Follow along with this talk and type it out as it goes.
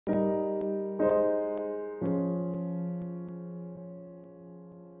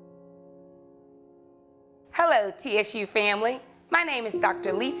Hello, TSU family. My name is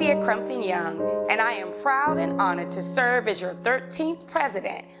Dr. Lesia Crumpton-Young, and I am proud and honored to serve as your 13th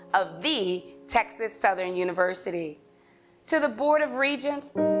president of the Texas Southern University. To the Board of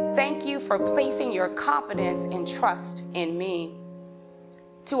Regents, thank you for placing your confidence and trust in me.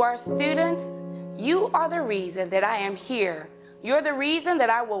 To our students, you are the reason that I am here. You're the reason that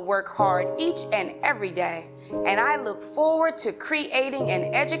I will work hard each and every day, and I look forward to creating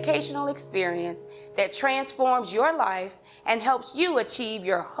an educational experience that transforms your life and helps you achieve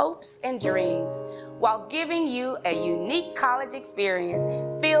your hopes and dreams while giving you a unique college experience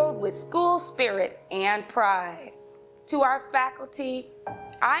filled with school spirit and pride. To our faculty,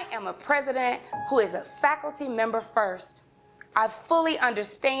 I am a president who is a faculty member first. I fully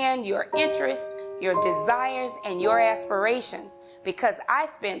understand your interests, your desires, and your aspirations because I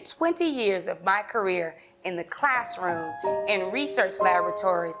spent 20 years of my career in the classroom, in research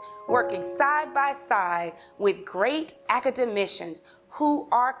laboratories, working side by side with great academicians who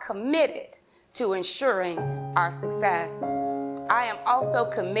are committed to ensuring our success. I am also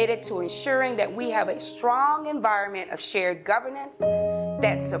committed to ensuring that we have a strong environment of shared governance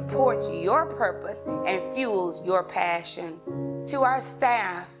that supports your purpose and fuels your passion. To our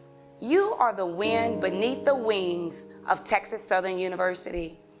staff, you are the wind beneath the wings of Texas Southern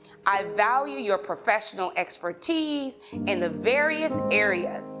University. I value your professional expertise in the various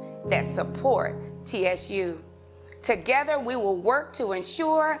areas that support TSU. Together, we will work to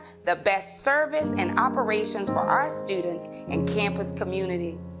ensure the best service and operations for our students and campus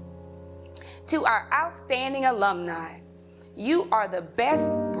community. To our outstanding alumni, you are the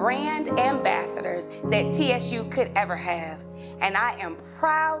best brand ambassadors that TSU could ever have, and I am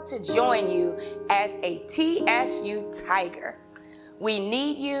proud to join you as a TSU Tiger. We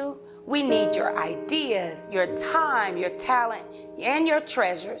need you. We need your ideas, your time, your talent, and your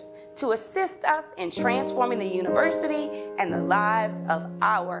treasures to assist us in transforming the university and the lives of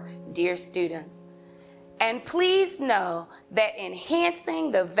our dear students. And please know that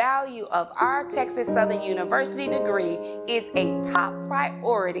enhancing the value of our Texas Southern University degree is a top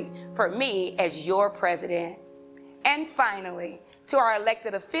priority for me as your president. And finally, to our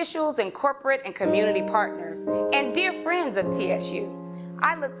elected officials and corporate and community partners and dear friends of TSU,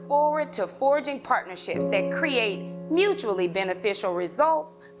 I look forward to forging partnerships that create mutually beneficial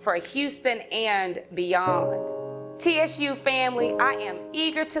results for Houston and beyond. TSU family, I am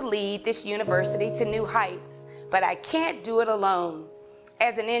eager to lead this university to new heights, but I can't do it alone.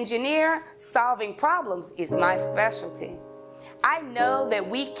 As an engineer, solving problems is my specialty. I know that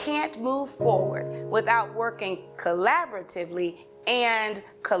we can't move forward without working collaboratively and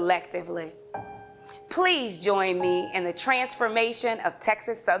collectively. Please join me in the transformation of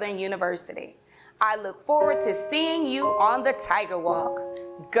Texas Southern University. I look forward to seeing you on the Tiger Walk.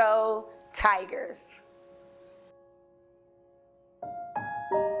 Go Tigers!